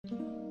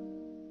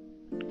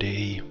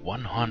Day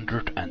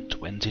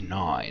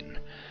 129.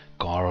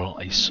 Karl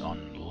is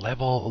on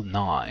level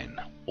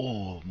 9,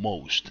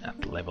 almost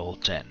at level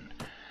 10.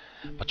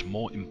 But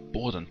more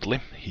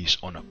importantly, he's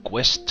on a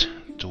quest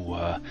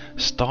to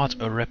start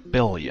a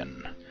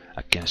rebellion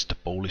against the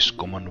Polish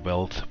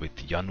Commonwealth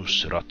with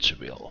Janusz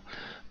Radziwill.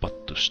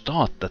 But to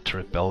start that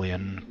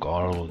rebellion,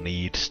 Karl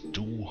needs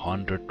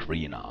 200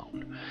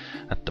 renown.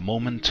 At the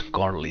moment,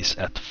 Karl is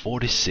at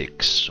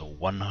 46, so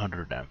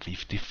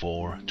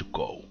 154 to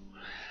go.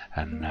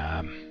 And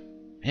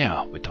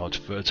yeah, without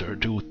further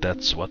ado,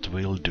 that's what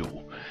we'll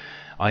do.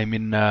 I'm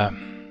in a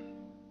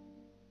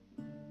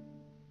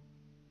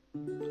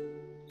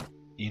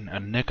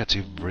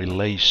negative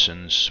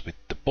relations with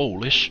the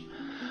Polish,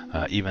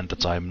 even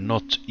that I'm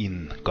not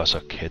in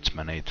Cossack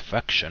Hetmanate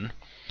faction.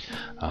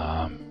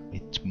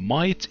 It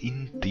might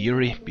in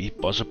theory be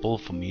possible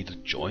for me to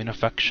join a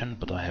faction,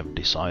 but I have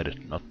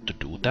decided not to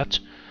do that,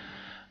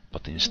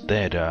 but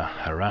instead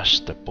harass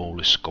the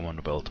Polish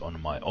Commonwealth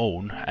on my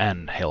own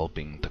and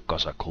helping the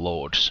Cossack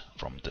lords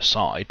from the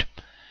side.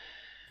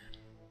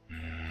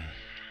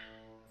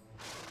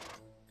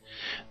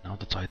 Now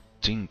that I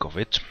think of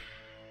it,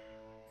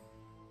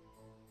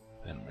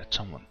 when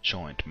someone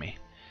joined me,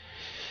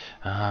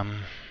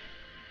 I'm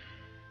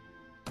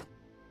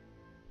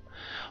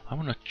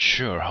not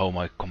sure how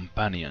my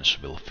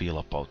companions will feel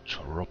about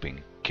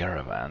robbing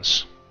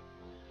caravans,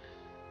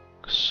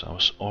 because I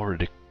was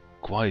already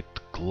quite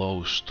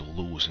close to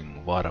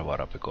losing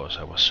Varvara because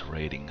I was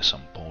raiding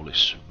some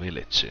Polish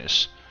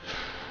villages.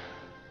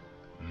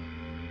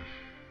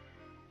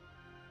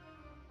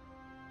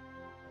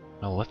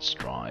 Well, let's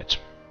try it.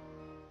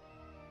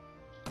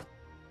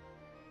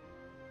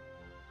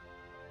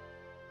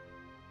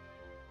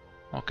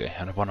 Okay,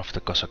 and one of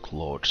the Cossack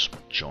lords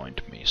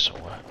joined me, so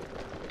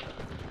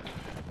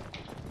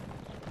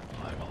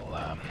I will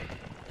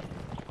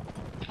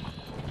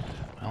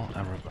well,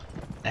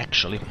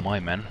 actually, my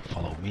men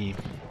follow me.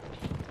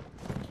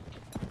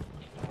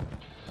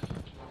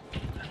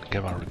 And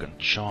cavalry can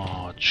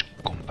charge,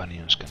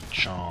 companions can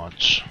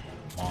charge,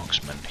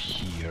 marksmen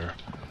here,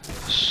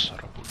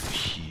 Sarabut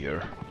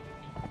here.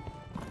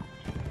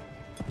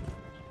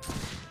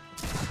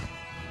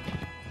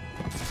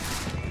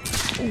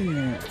 Ooh,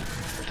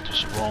 that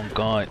was the wrong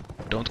guy.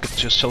 Don't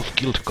get yourself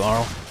killed,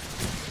 Karl.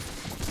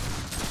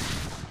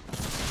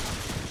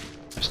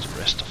 Where's the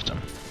rest of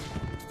them?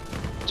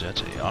 There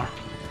they are.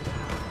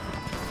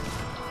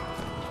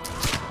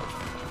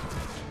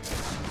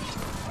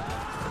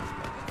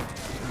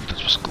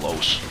 That was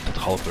close. That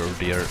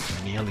halberdier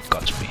nearly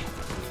got me.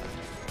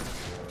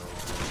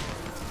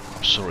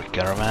 I'm sorry,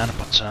 caravan,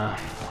 but I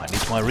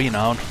need my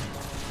renown.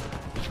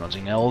 If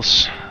nothing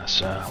else, as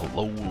a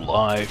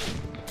low-life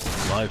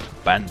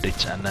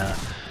bandit and a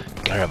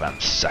caravan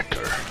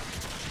sacker.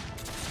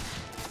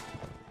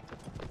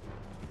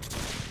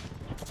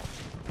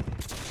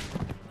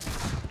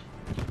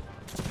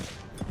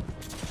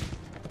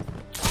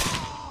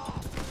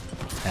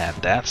 And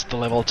that's the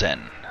level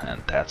 10,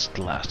 and that's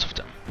the last of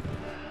them.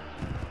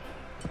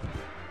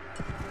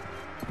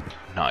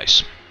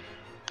 Nice.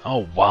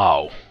 Oh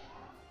wow!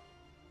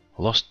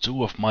 Lost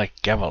 2 of my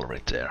cavalry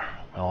there.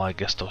 Well, I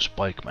guess those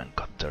pikemen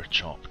got their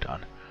job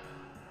done.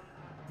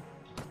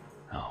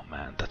 Oh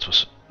man, that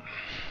was...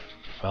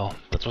 well,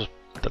 that was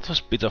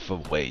a bit of a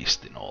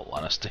waste, in all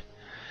honesty.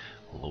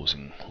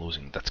 Losing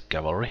that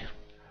cavalry.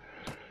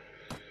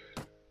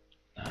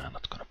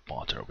 Not gonna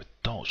bother with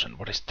those. And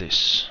what is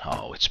this?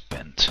 Oh, it's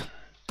bent.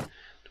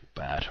 Too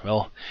bad.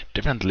 Well,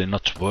 definitely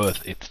not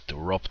worth it to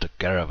rob the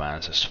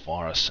caravans as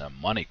far as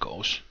money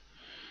goes.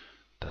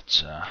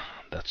 That's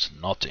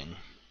nothing.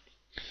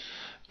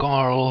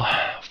 Karl,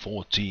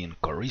 14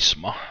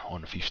 charisma.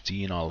 On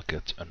 15 I'll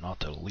get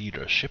another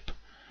leadership.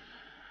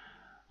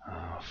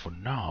 For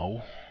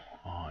now,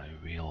 I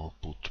will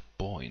put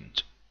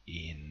point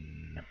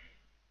in...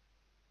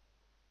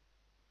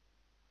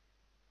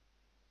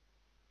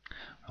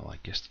 well, I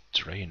guess the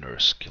trainer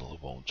skill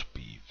won't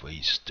be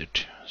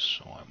wasted,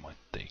 so I might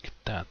take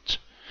that.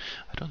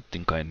 I don't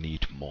think I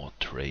need more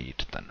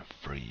trade than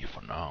free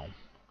for now.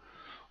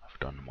 I've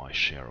done my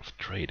share of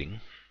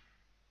trading.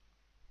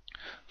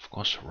 Of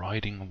course,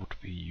 riding would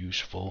be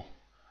useful.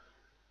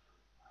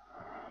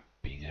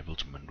 Being able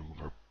to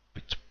maneuver a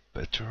bit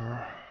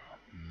better.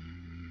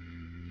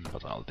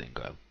 But I'll think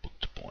I'll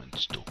put the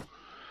points to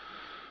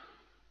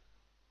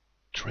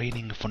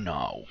training for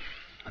now.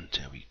 And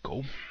there we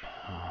go.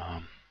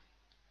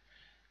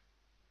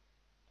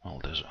 Well,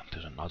 there's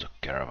another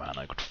caravan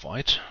I could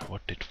fight.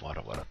 What did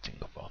Varvara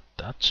think about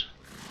that?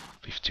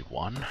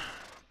 51.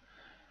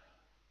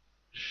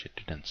 She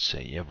didn't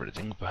say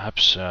everything,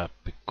 perhaps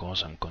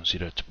because I'm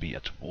considered to be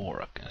at war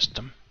against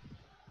them.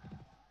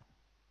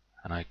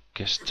 And I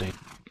guess they...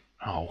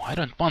 oh, I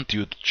don't want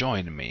you to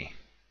join me,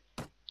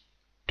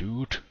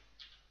 dude.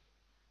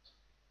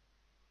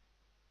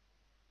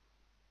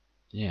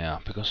 Yeah,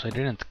 because I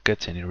didn't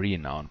get any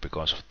renown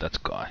because of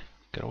that guy.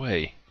 Get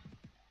away.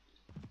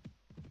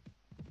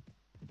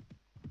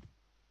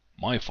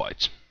 My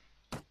fight.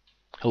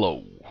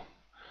 Hello.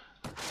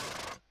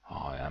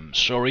 I am I'm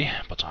sorry,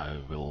 but I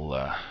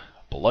will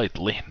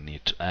politely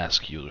need to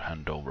ask you to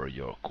hand over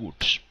your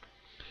goods.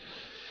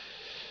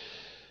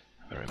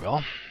 Very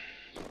well.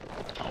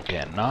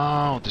 Okay,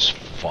 now this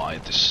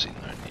fight is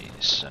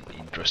an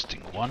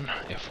interesting one.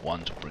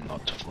 F1 to bring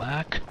out the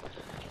flag,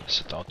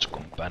 set out the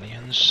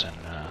companions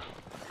and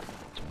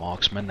the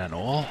marksmen and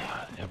all.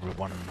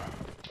 Everyone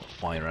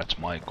fire at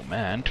my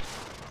command.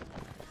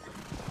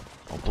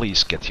 Oh,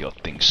 please get your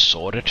things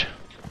sorted.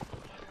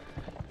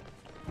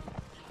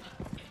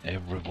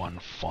 Everyone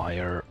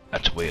fire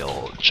at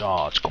will.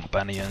 Charge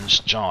companions,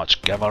 charge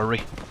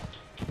cavalry.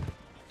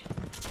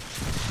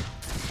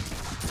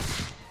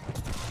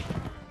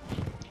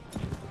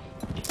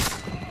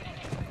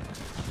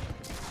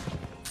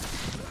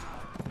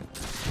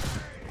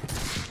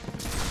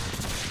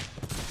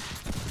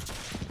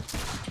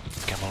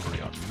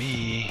 Cavalry on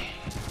me.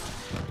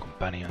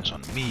 Companions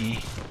on me.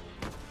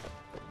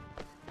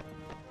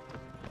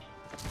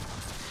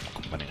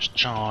 Companions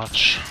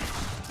charge.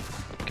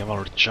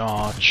 Cavalry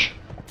charge.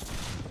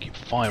 Keep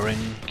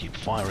firing, keep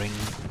firing.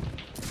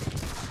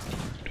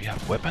 Do you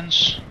have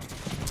weapons?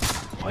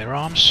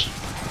 Firearms?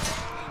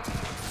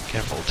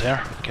 Careful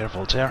there,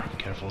 careful there,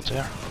 careful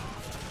there.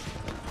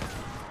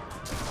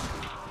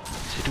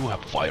 They do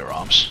have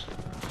firearms.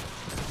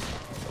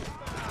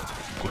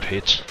 Good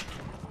hit.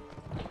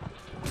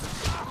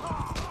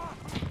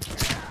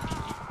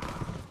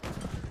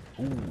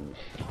 Ooh,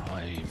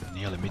 I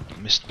nearly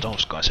missed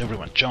those guys.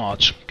 Everyone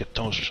charge. Get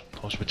those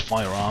with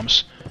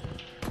firearms.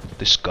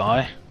 This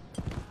guy.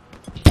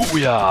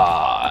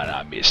 Booyah! And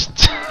I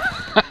missed.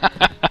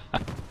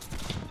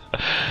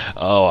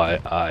 Oh,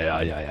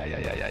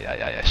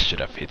 I should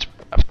have hit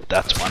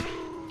that one.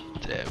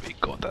 There we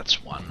go.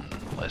 That's one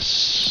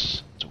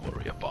less to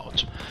worry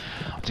about.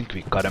 I think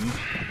we got him.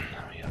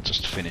 We are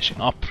just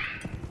finishing up.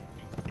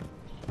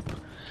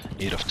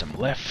 8 of them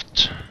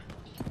left.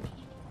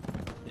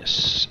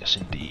 Yes, yes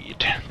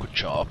indeed. Good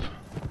job.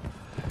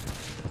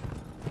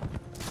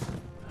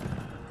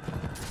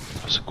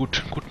 There's a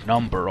good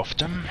number of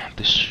them.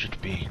 This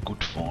should be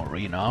good for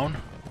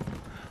Renown.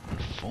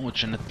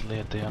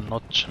 Unfortunately, they are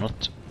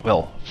not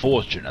well.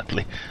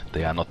 Fortunately,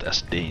 they are not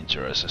as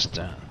dangerous as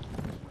the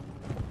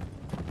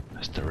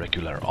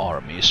regular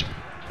armies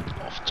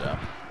of the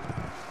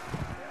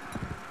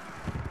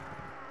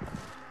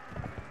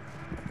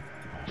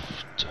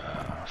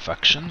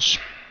factions.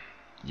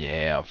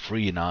 Yeah,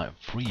 free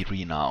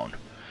Renown.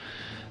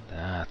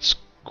 That's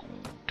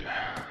good.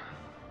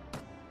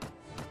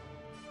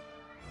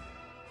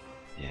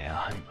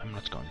 Yeah, I'm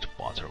not going to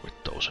bother with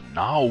those. And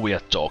now we are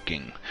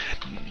talking.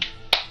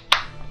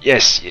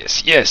 Yes,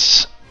 yes,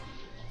 yes.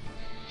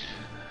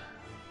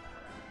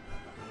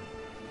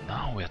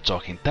 Now we are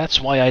talking. That's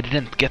why I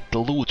didn't get the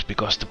loot,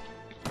 because the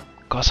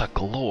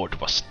Cossack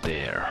Lord was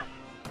there.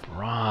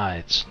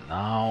 Right,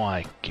 now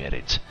I get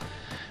it.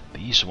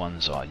 These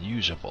ones are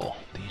usable.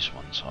 These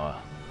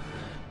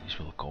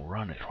will go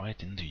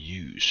right into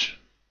use.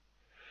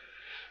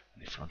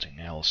 And if nothing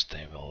else,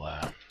 they will.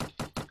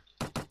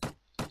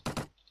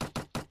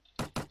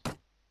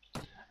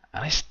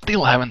 And I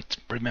still haven't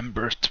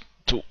remembered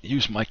to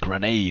use my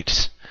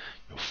grenades.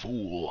 You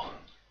fool!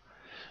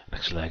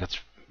 Actually, I got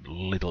a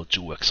little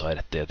too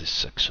excited there.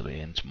 This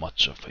actually ain't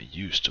much of a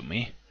use to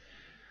me.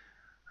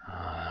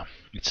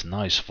 It's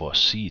nice for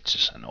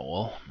sieges and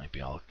all.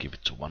 Maybe I'll give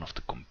it to one of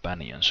the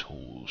companions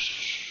who's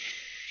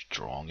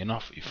strong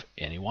enough, if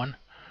anyone.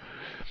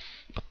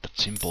 But that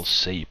simple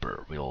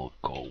saber will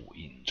go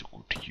into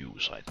good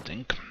use, I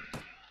think.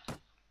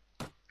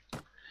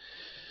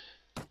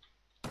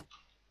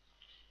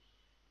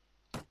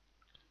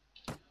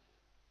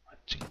 I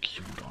think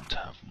you don't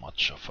have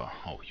much of a...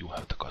 Oh, you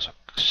have the Cossack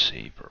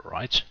saber,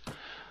 right?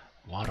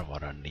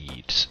 Varvara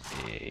needs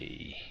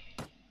a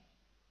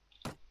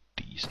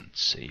decent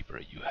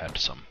saber. You had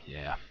some,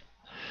 yeah.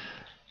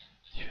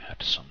 You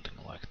had something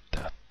like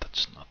that.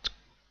 That's not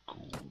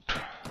good.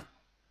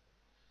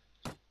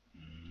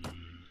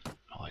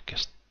 Well, I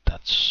guess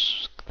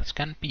that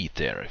can be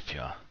there if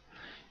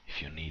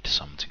you need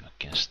something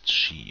against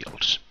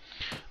shields.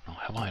 Now,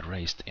 have I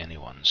raised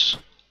anyone's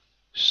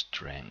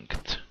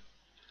strength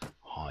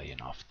high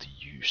enough to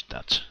use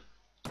that?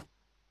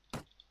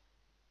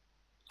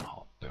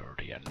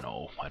 Halberdia,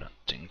 no, I don't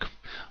think.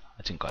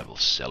 I think I will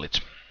sell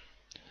it.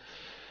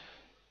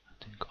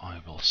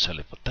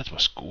 But that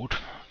was good.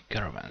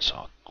 Caravans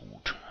are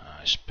good,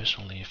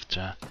 especially if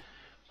the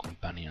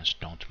companions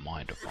don't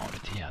mind about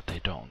it. Yeah, they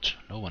don't.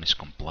 No one is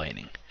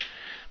complaining.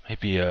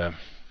 Maybe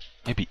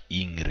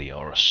Ingri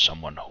or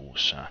someone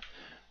who's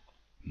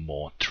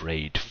more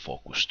trade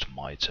focused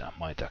might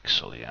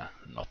actually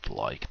not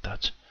like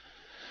that.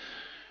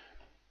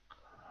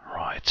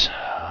 Right.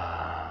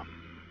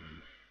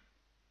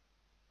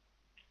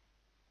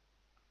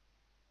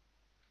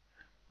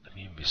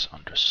 Lviv is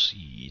under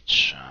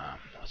siege.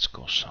 Let's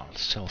go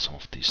sell some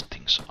of these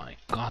things I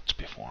got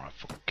before I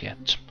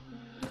forget.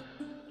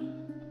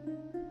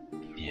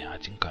 Yeah, I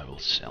think I will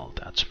sell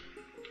that.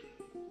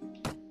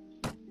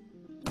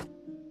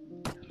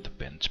 And the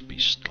bent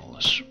pistol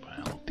as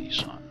well.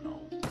 These are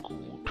no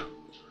good.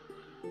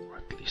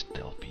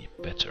 they'll be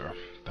better.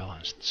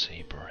 Balanced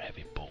saber,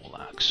 heavy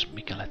poleaxe,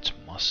 Mikelet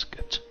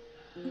musket.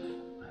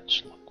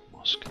 Let's look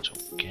musket,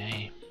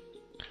 okay.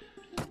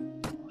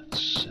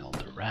 Let's sell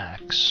the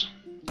racks.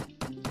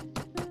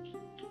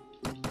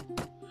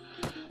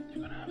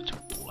 You're gonna have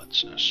the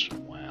bullets as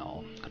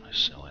well. Can I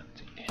sell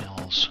anything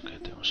else? Okay,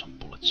 there are some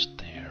bullets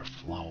there.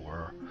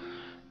 Flour,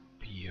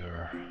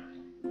 beer.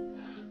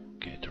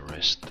 Okay, the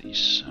rest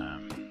is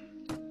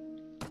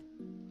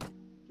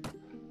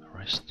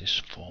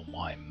for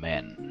my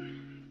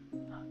men.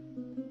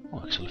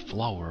 Oh, actually,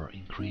 flour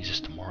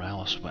increases the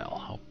morale as well.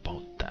 How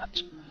about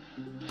that?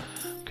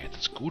 Okay,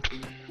 that's good.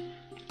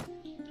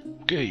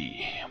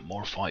 Okay,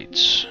 more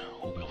fights.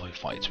 Who will we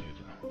fight?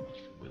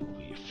 Will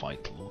we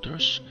fight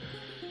looters?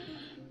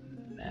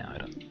 Nah, I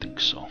don't think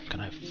so. Can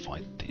I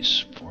fight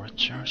these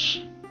foragers?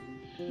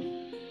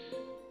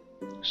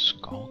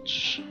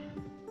 Scouts?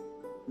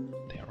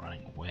 They're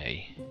running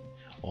away.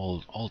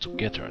 All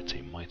together,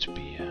 they might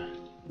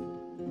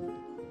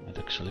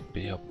actually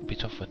be a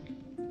bit of a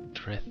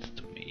threat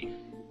to me.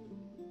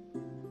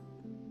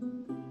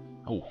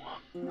 Oh,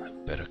 I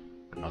better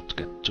not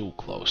get too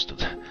close to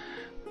the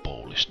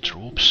Polish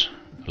troops.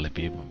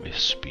 Lviv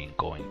has been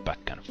going back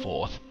and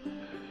forth.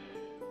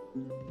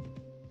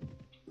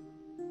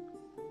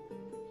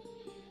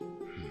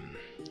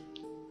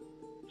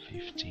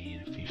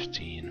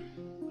 15.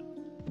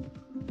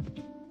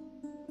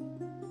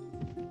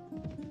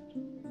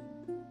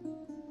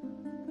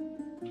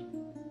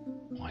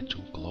 Am I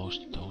too close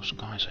to those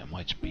guys? I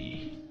might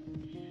be.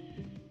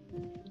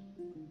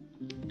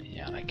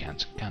 Yeah, and I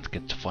can't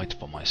get the fight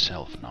for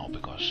myself now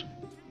because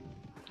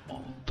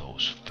all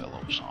those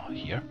fellows are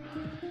here.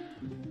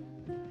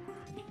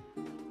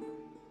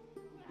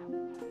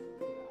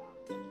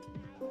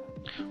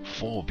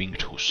 Four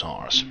winged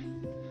hussars.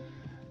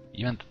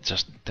 Even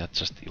that's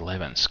just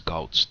 11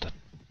 scouts. That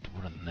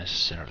wouldn't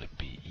necessarily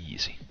be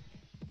easy.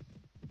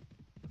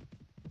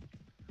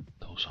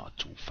 Those are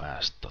too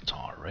fast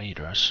Tatar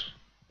raiders.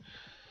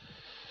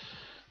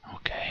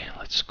 Okay,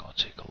 let's go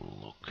take a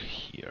look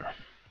here.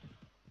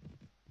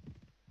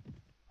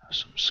 There's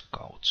some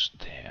scouts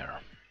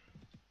there.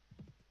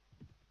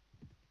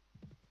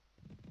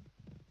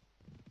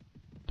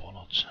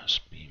 Polotsk has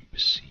been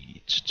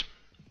besieged.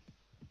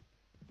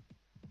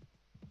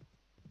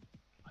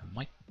 I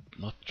might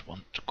not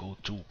want to go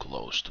too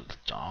close to the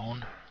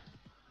town.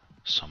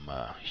 Some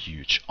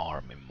huge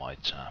army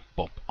might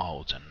pop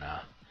out and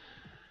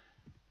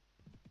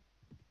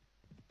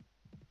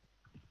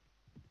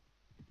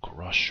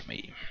crush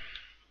me.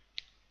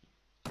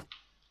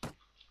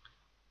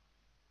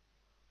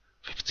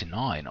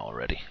 59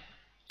 already.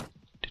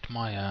 Did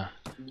my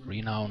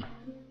Renown?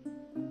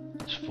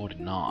 It's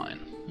 49.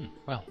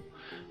 Well,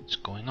 it's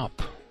going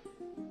up.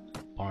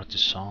 Party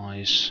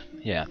size.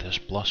 Yeah, there's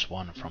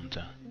 +1 from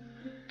the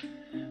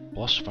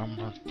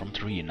from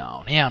the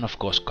Renown. Yeah, and of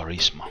course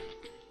charisma.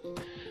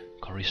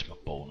 Charisma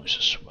bonus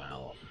as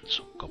well.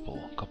 So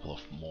couple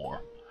of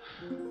more.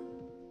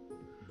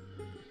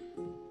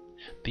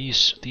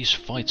 These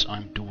fights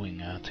I'm doing,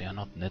 they are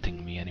not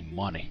netting me any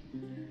money.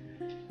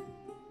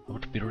 I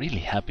would be really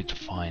happy to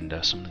find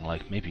something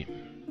like maybe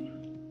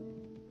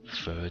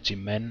 30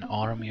 men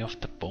army of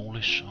the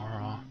Polish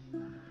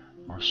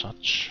or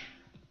such.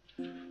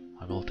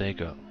 I will take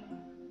a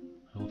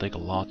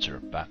larger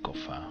pack of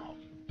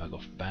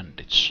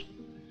bandits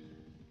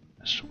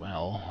as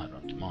well. I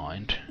don't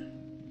mind.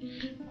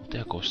 Well,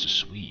 there goes the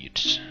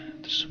Swedes.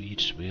 The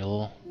Swedes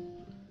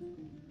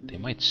they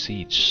might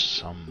siege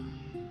some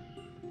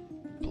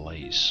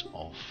place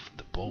of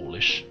the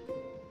Polish.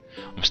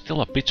 I'm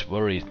still a bit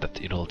worried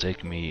that it'll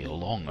take me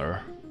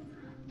longer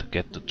to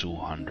get to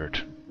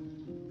 200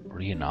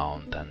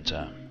 renown than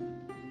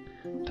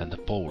the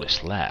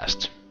Polish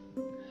last.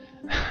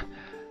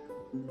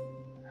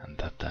 And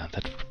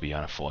that would be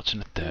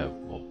unfortunate. There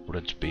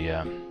wouldn't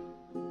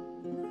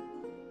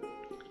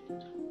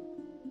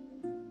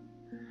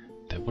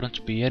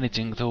be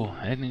anything to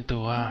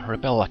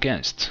rebel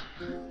against.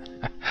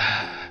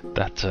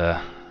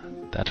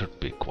 That would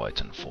be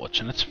quite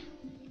unfortunate.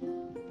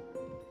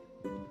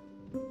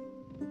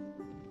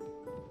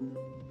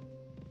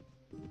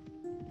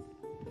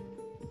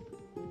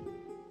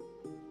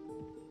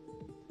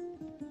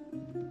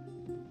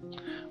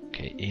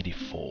 Okay,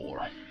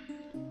 84.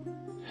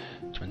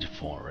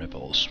 24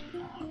 rebels.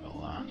 I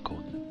will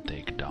go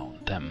take down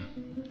them.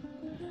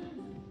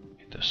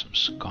 There's some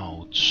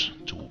scouts,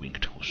 2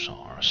 winged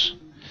hussars.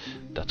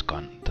 That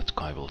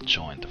guy will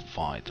join the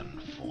fight,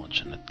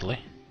 unfortunately.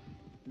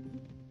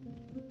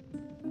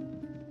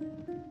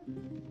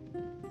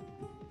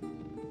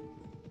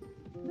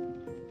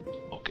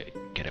 Okay,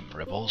 get him,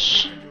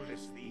 rebels.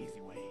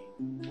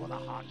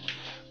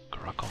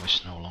 Krakow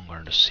is no longer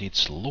in the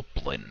siege.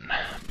 Lublin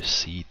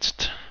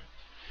besieged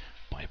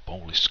by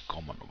Polish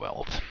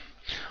Commonwealth.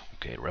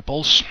 Okay,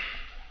 rebels.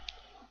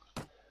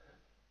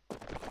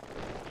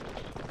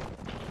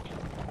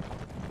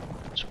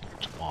 Let's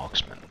put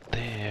marksmen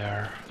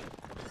there.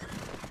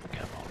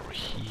 Cavalry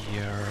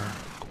here.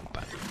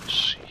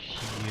 Companions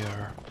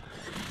here.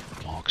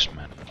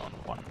 Marksmen on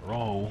one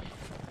row.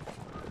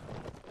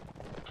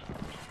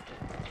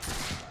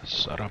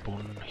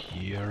 Sarabun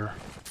here.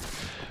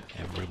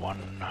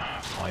 Everyone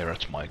fire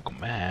at my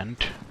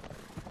command.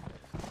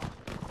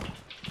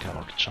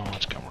 Cavalry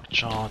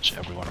charge,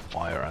 everyone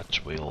fire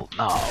at will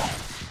now.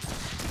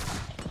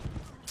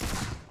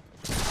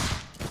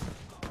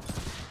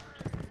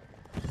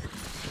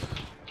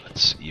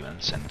 Let's even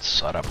send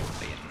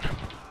Sarabun in.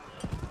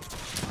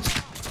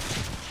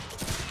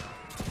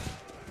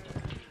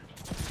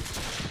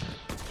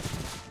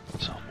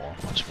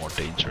 Much more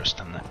dangerous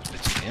than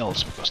anything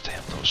else because they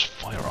have those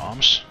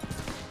firearms.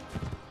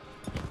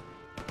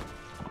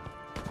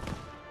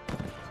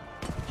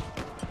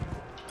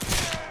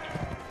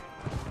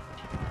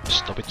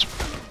 Stop it.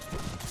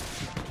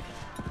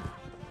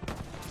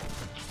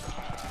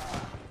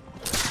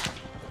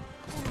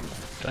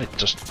 I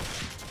just...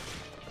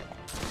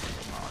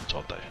 Oh, I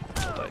thought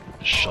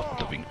I shot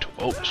the wing 2.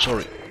 Oh,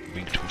 sorry,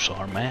 wing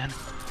 2 man.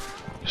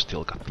 You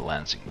still got the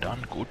lancing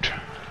done, good.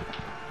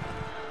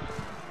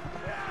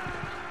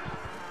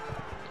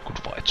 Good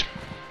fight.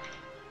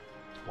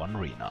 1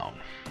 renown.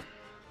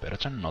 Better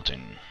than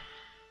nothing.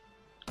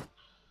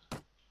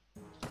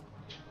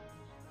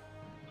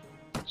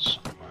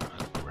 Some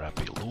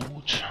crappy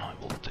loot. I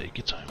will take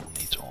it. I will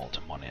need all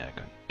the money I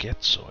can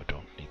get, so I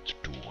don't need to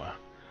do.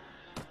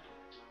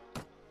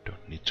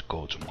 Don't need to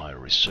go to my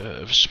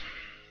reserves.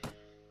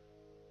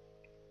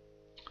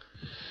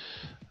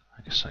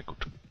 I guess I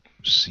could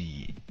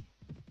see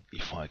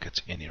if I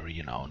get any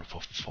renown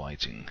for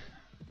fighting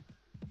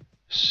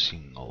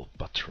single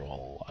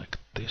patrol like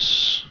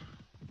this.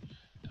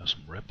 There are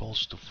some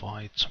rebels to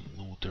fight, some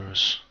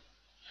looters.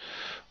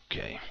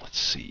 Okay, let's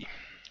see.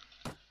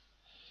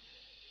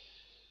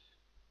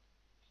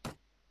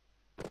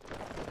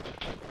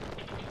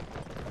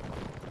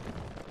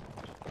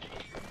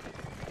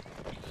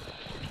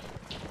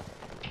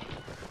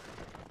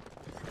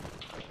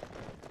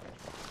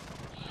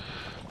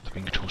 The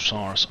winged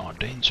hussars are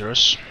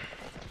dangerous.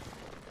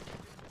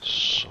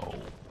 So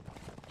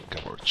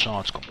cavalry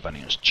charge,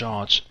 companions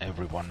charge,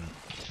 everyone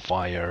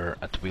fire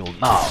at will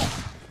now.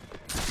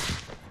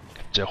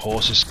 Get their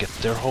horses, get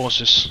their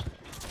horses.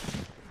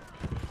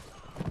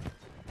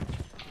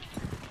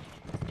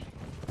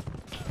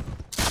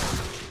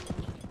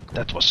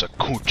 That was a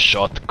good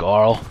shot,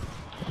 Karl.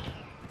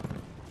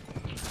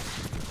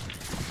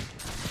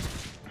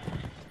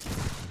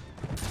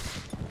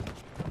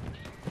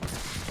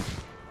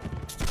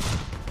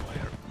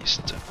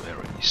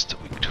 Where is the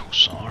winged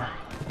hussar?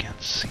 I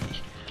can't see.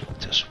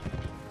 There's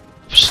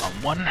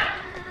someone.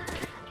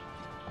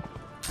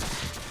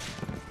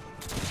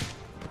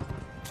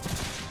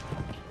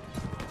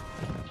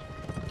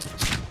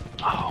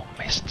 Oh,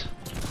 missed.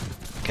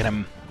 Get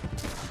him.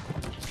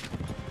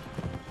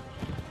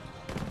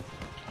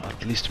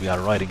 At least we are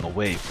riding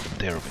away from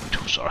their winged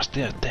hussars.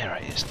 There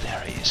he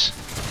is.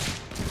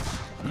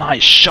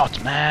 Nice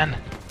shot,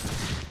 man!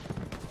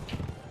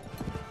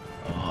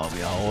 Oh,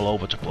 we are all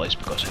over the place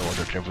because I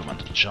ordered everyone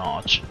to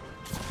charge.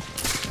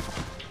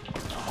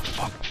 Oh,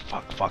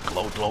 fuck,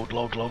 load.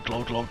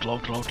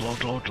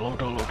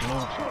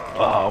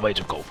 Oh, way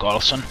to go,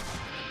 Carlson.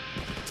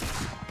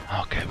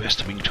 Okay, where's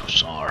the winged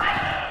hussar?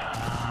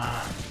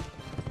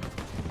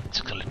 It's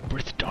actually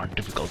pretty darn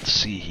difficult to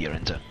see here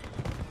in the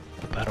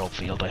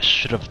battlefield. I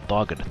should have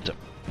targeted the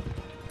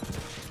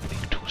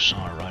winged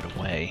hussar right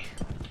away.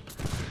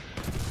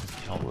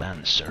 Your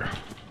lancer.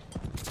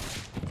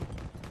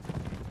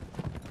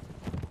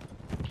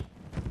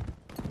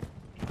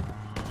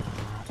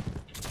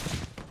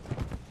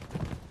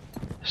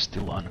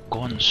 Still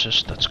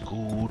unconscious, that's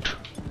good.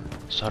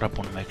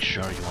 Sarabun, make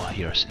sure you are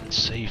here in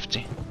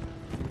safety.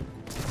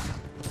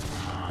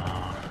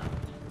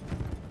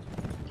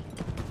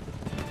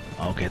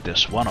 Okay,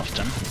 there's one of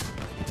them.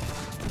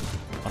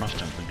 One of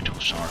them winged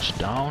hussars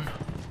down.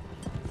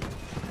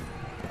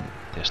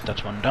 There's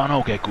that one down.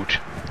 Okay, good.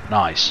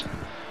 Nice.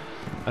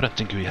 I don't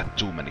think we had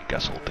too many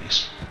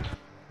casualties.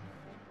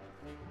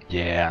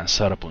 Yeah, and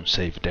Sarabun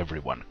saved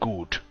everyone.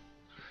 Good.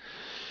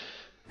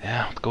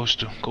 Yeah, it goes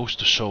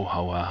to show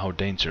how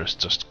dangerous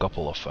just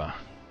couple of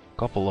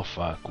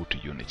good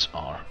units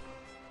are.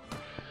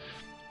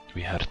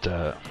 We had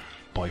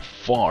by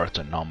far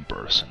the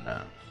numbers,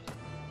 and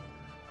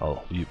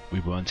well, we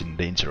weren't in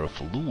danger of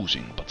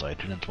losing, but I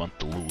didn't want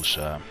to lose.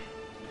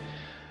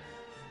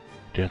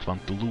 Didn't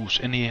want to lose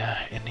any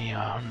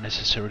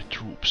unnecessary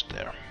troops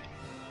there.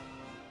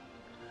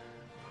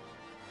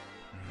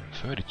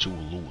 32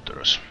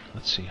 looters.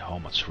 Let's see how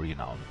much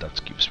renown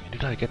that gives me.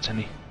 Did I get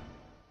any?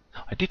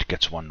 I did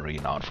get 1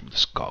 renown from the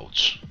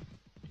scouts.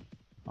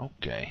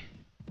 Okay.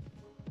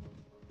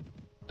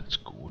 That's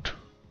good.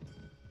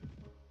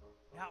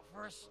 Out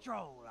for a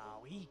stroll,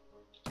 are we?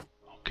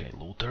 Okay,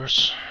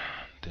 looters.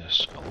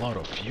 There's a lot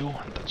of you,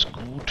 and that's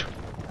good.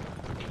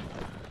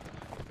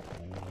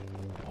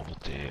 Ooh, over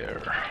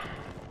there.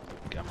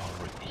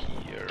 Cavalry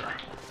here.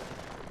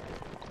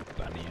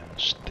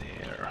 Companions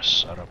there.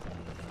 Sarabun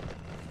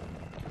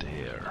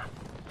there.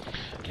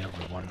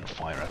 Everyone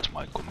fire at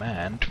my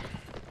command.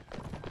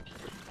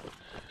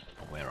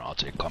 Where Are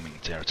they coming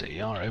there?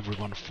 They are.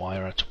 Everyone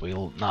fire at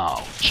will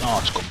now.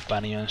 Charge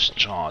companions,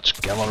 charge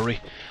cavalry.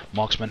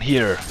 Marksmen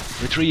here.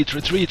 Retreat,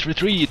 retreat,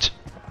 retreat!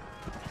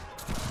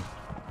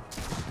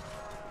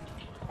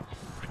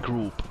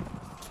 Regroup.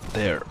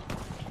 There.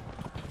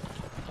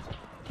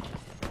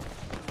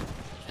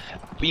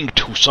 Winged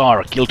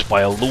Hussar killed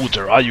by a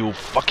looter. Are you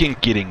fucking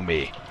kidding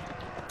me?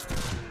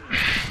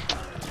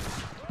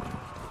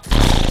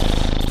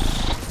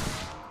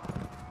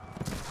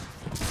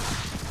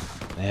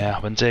 Yeah,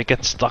 when they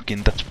get stuck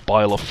in that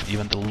pile of,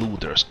 even the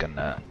looters can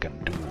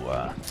do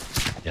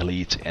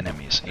elite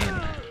enemies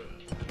in.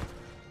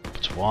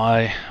 But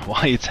why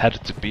it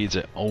had to be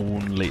the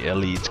only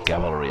elite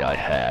cavalry I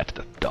had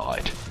that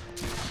died?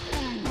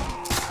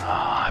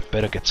 I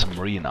better get some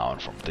renown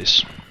from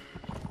this.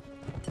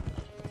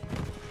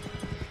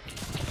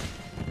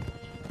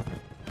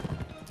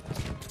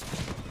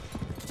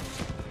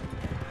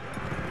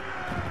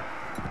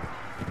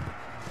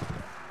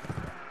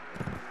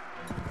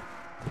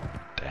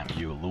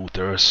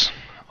 Looters.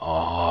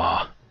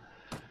 Ah,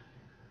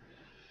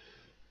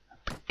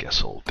 the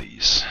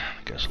casualties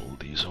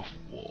of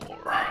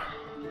war.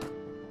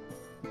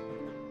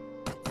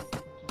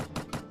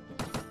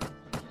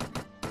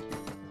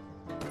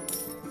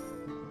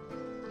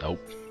 Nope,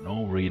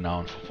 no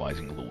renown for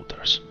fighting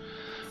looters.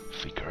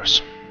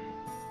 Figures.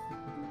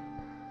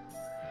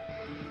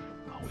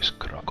 How is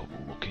Krakow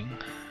looking?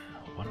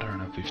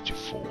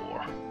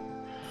 154.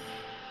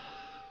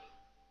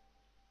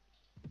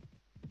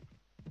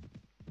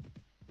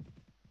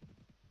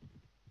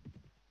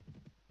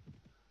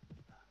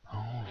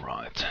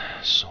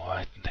 So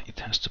it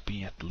has to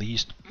be at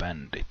least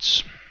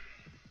bandits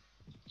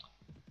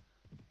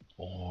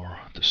or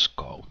the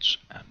scouts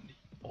and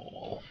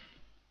all.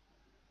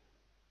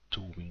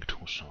 2 winged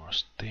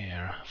hussars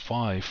there.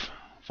 5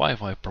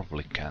 I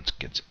probably can't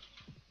get.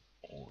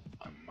 Oh,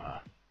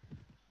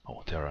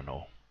 oh, there are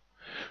no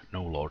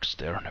lords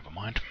there. Never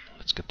mind.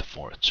 Let's get the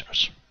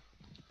foragers.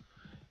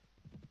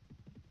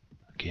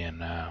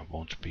 Again,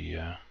 won't be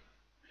a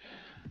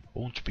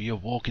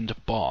walk in the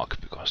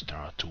park because there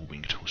are 2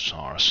 winged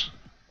hussars.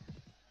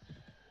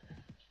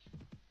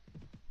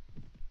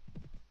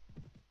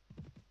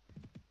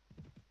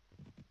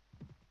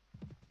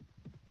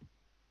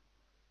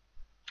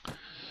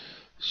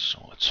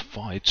 So let's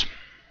fight.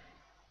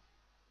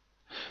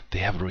 They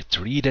have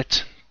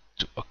retreated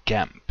to a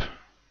camp.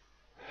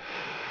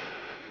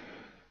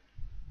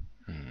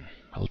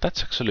 Well,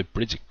 that's actually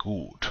pretty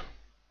good.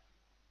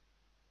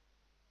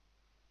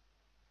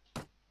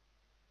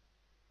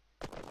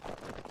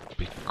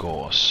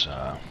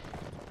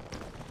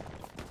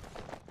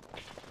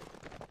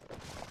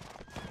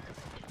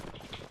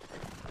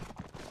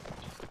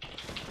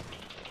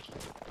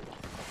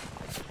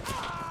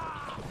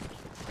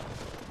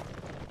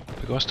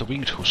 Because the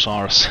winged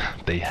hussars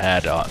they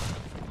had are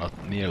not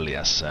nearly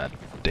as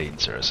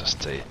dangerous as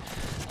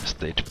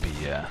they'd be.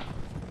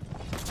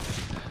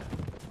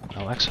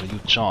 Well, actually, you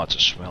charge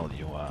as well.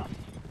 You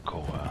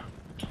go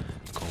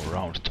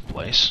around the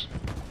place.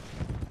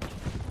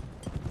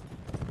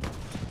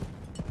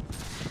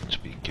 Let's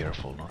be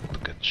careful not to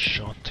get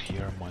shot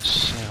here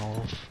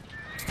myself.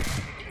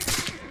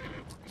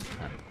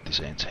 And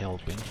this ain't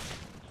helping.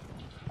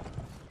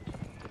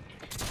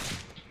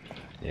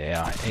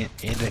 Yeah,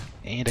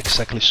 ain't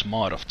exactly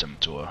smart of them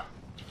to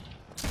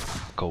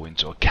go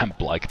into a camp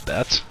like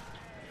that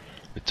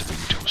with the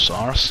winged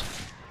hussars.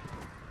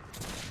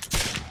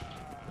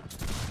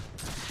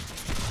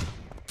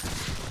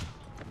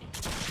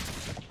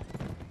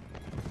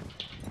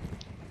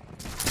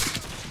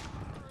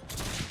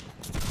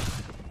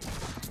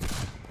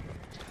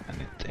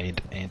 And it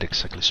ain't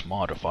exactly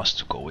smart of us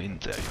to go in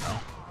there, you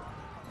know.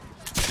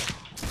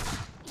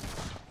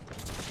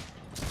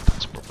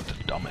 That's probably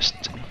the dumbest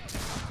thing.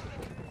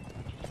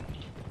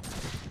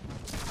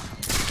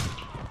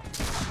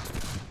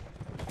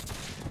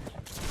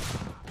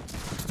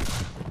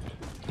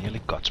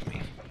 Nearly got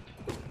me.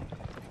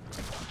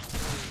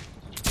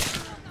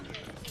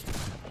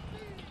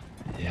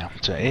 Yeah,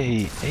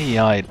 the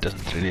AI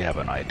doesn't really have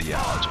an idea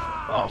how to...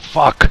 Oh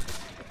fuck!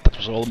 That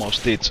was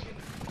almost it.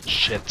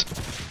 Shit.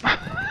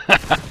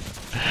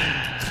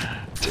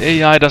 The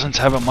AI doesn't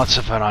have much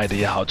of an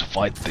idea how to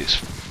fight these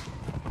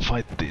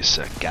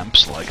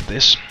camps like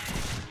this.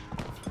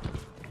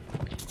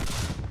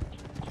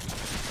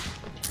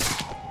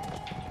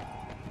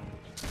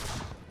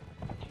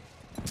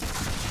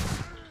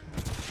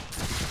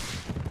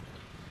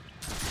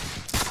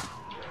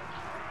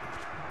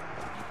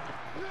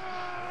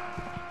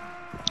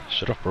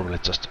 Should have probably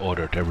just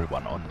ordered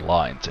everyone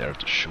online there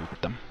to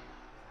shoot them.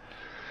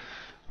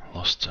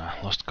 Lost a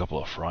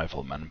couple of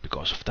riflemen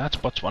because of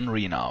that, but 1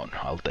 renown,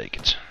 I'll take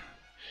it.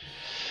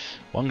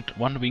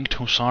 One winged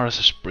hussar as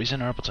a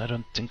prisoner, but I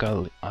don't think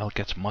I'll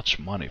get much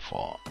money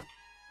for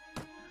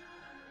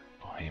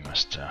him,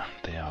 as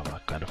they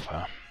are kind of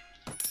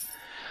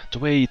the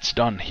way it's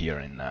done here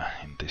in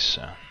this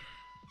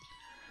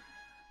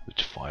with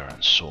fire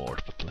and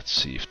sword. But let's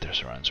see if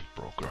there's a ransom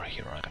broker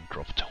here. I can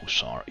drop the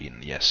hussar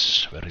in.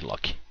 Yes, very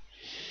lucky.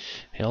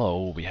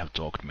 Hello, we have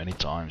talked many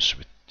times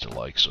with the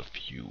likes of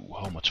you.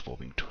 How much for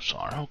winged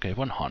hussar? Okay,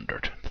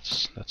 100.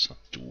 That's not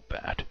too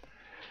bad.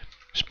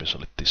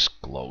 Especially this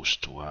close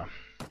to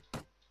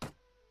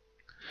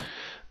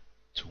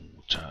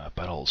the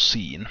battle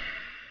scene.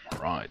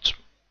 Right.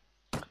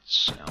 Let's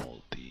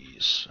sell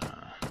these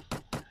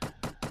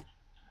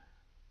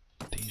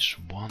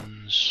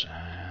ones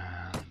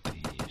and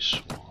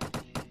these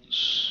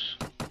ones.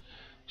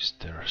 Is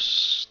there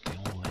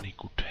still any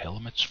good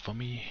helmets for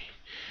me?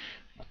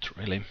 Not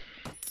really.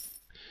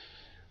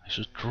 I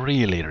should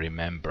really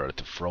remember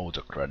to throw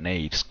the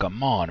grenades.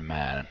 Come on,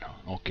 man.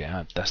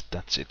 Okay,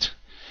 that's it.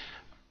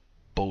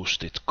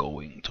 Post it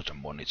going to the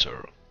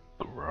monitor.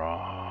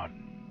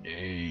 Grenades.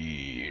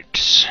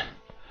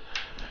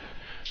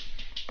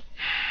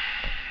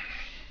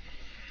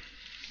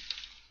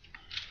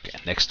 Okay,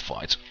 next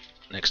fight.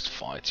 Next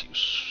fight, you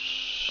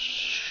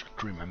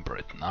should remember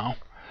it now.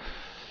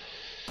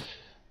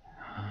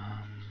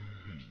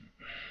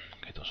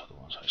 Okay, those are the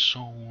ones I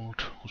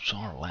sold.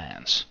 Hussar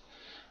Lance.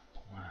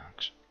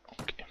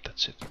 Okay,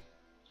 that's it.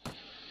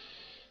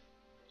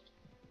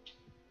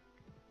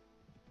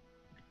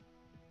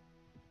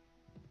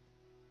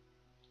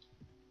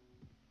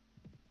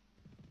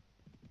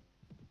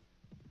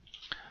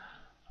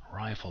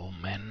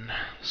 Riflemen,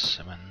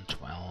 7,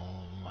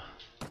 12,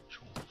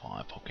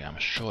 5. Okay, I'm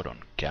short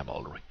on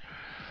cavalry,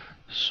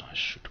 so I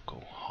should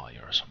go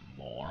hire some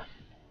more.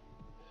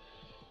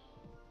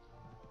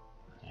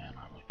 And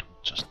I will do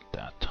just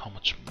that. How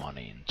much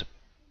money in the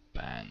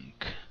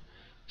bank?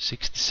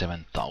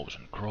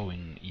 67,000,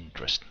 growing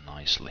interest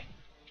nicely.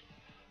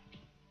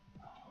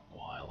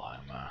 While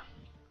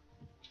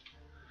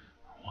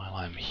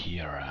I'm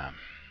here,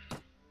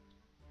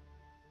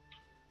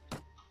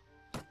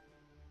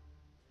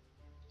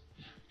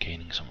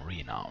 gaining some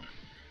renown.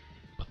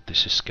 But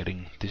this is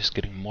getting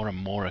more and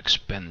more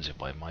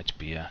expensive. I might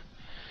be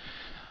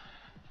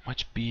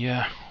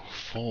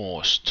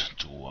forced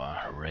to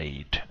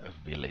raid a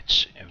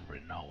village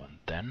every now and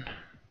then.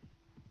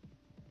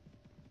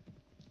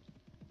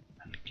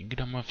 And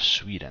Kingdom of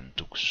Sweden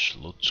took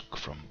Slutsk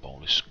from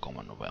Polish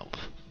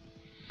Commonwealth.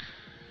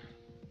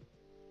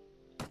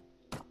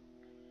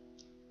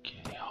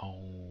 Okay, how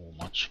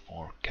much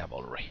for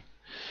cavalry?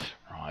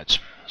 Right,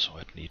 so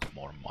I'd need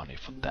more money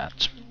for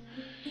that.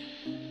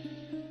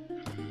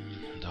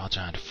 The other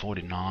hand,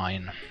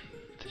 49.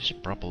 This is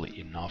probably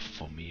enough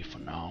for me for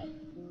now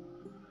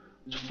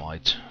to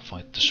fight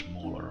the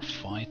smaller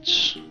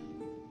fights.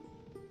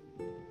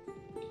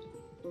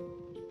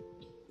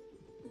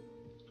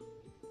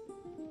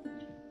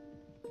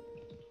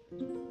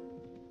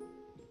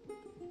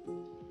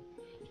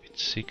 With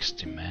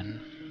 60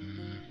 men.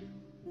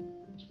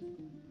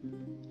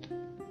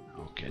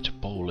 Okay, the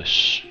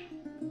Polish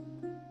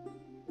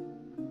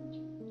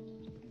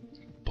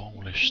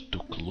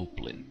took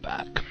Lublin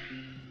back.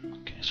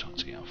 Okay, so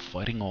they are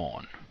fighting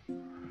on,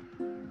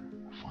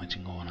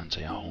 and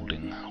they are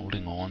holding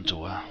on to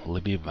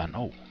Lviv. And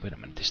oh, wait a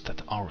minute, is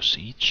that our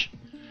siege?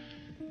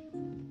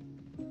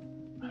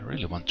 I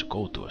really want to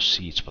go to a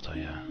siege, but I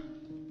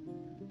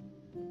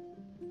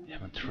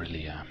haven't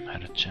really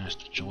had a chance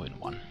to join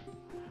one.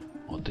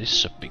 Oh, this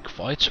is a big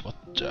fight.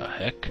 What the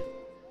heck?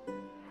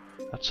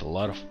 That's a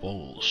lot of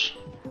Poles.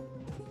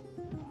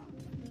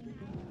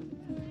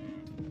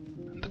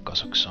 And the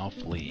Cossacks are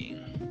fleeing.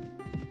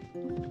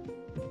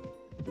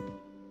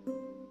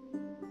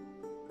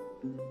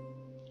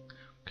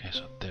 Okay,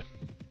 so they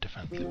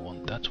definitely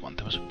want that one.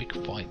 There was a big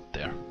fight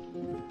there.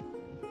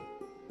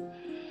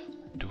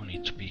 Do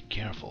need to be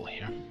careful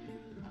here.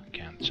 I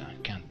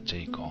can't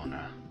take on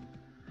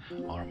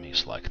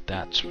armies like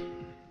that.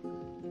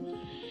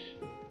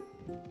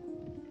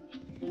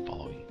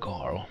 Following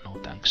Karl, no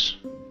thanks.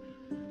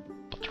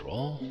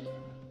 Patrol.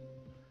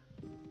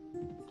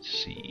 Let's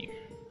see.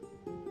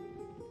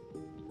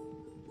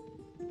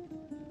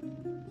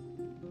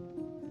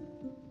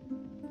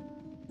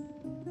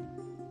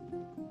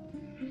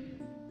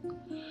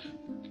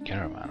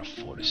 Caravan of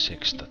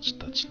 46,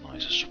 that's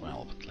nice as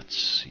well, but let's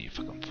see if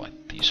I can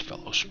fight these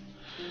fellows.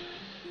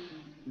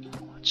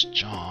 Let's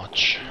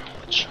charge,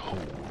 let's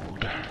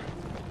hold.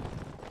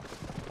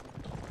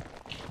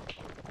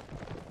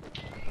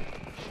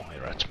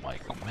 Fire at my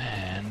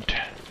command.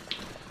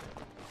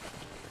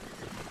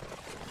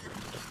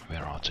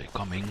 Where are they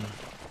coming?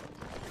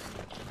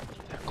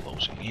 They're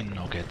closing in.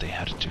 Okay, they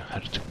had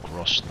to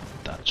cross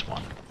that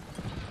one.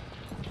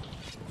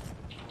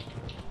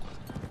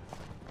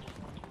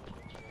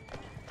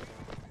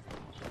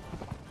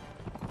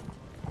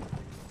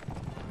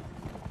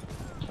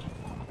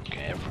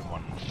 Okay,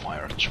 everyone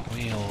fire at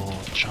will.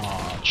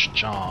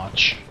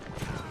 Charge.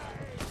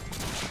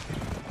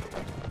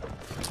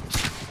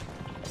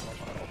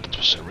 That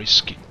was a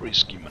risky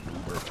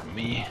maneuver for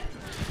me.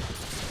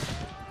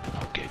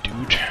 Okay,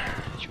 dude,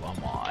 you are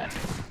mine.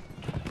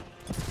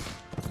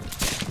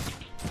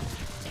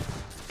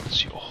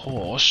 That's your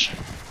horse.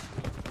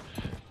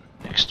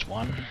 Next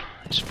one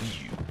is for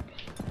you.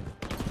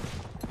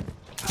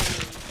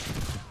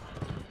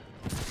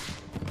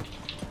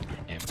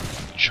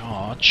 Everyone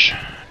charge.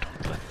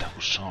 Don't let the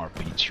Hussar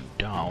beats you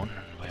down.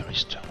 Where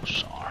is the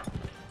Hussar?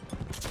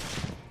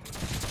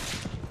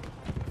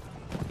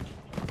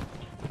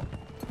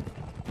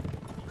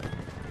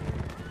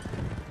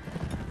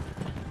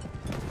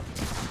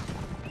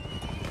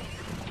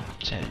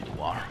 There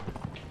you are.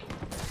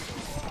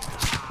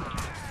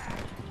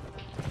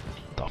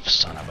 Tough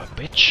son of a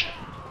bitch.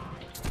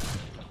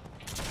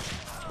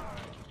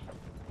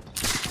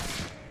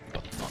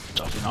 But not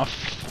tough enough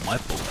for my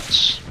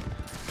bullets.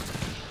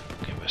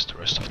 Okay, where's the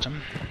rest of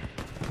them?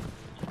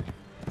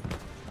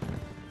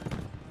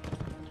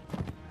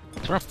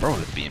 It would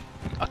probably be,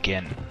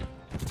 again,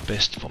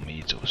 best for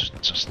me to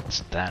just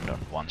stand on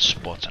one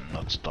spot and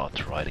not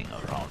start riding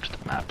around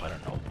the map. I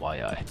don't know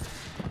why I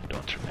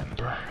don't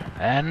remember.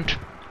 And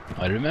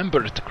I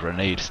remembered the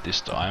grenades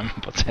this time,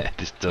 but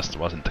this just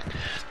wasn't a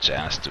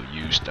chance to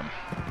use them.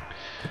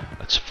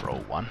 Let's throw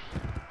one,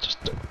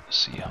 just to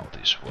see how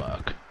these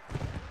work.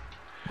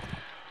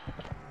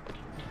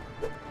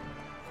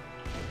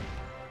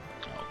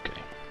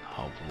 Okay,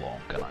 how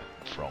long can I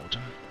throw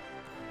them?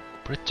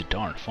 Pretty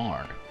darn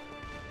far.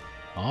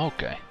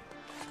 Okay.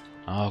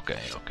 Okay.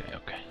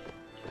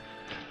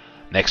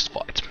 Next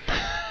fight.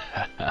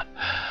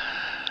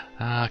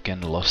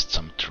 Again, lost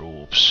some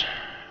troops.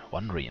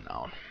 One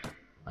renown.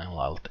 Well,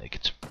 I'll take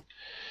it.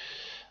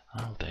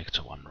 I'll take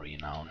the one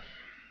renown.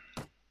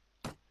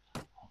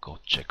 I'll go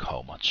check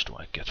how much do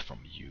I get from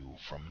you,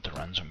 from the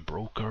ransom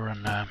broker,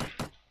 and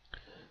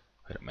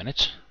wait a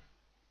minute.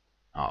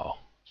 Oh,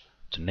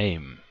 the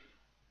name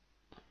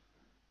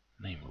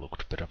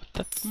looked better, but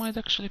that might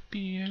actually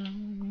be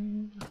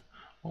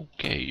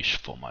okay-ish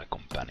for my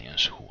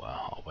companions who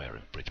are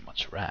wearing pretty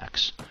much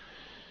rags.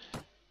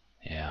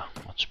 Yeah,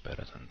 much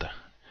better than the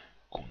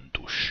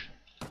Kuntush.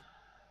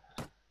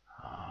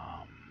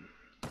 I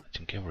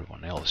think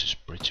everyone else is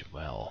pretty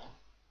well.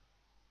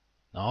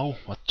 No,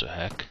 what the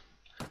heck?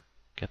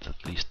 Get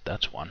at least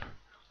that one.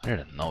 I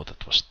didn't know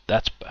that was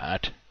that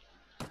bad.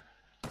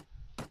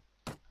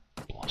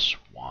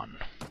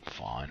 +1,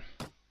 fine.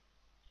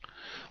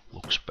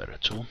 Looks better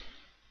too.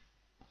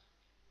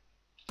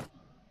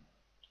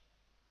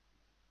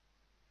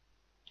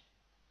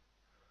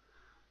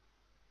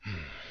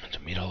 The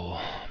middle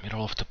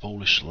of the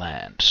Polish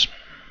lands.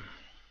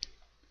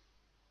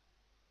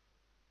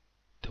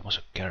 There was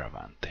a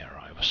caravan there.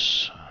 I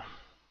was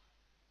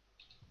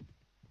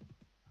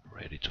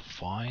ready to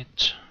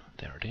fight.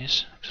 There it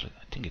is. Actually,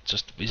 I think it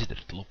just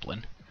visited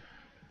Lublin.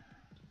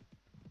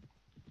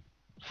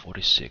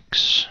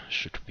 46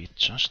 should be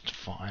just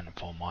fine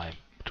for my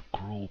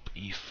group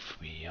if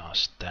we are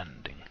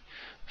standing.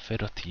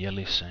 Fedot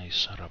Yelisei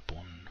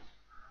Sarabun.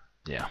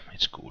 Yeah,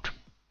 it's good.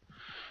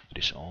 It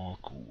is all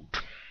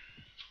good.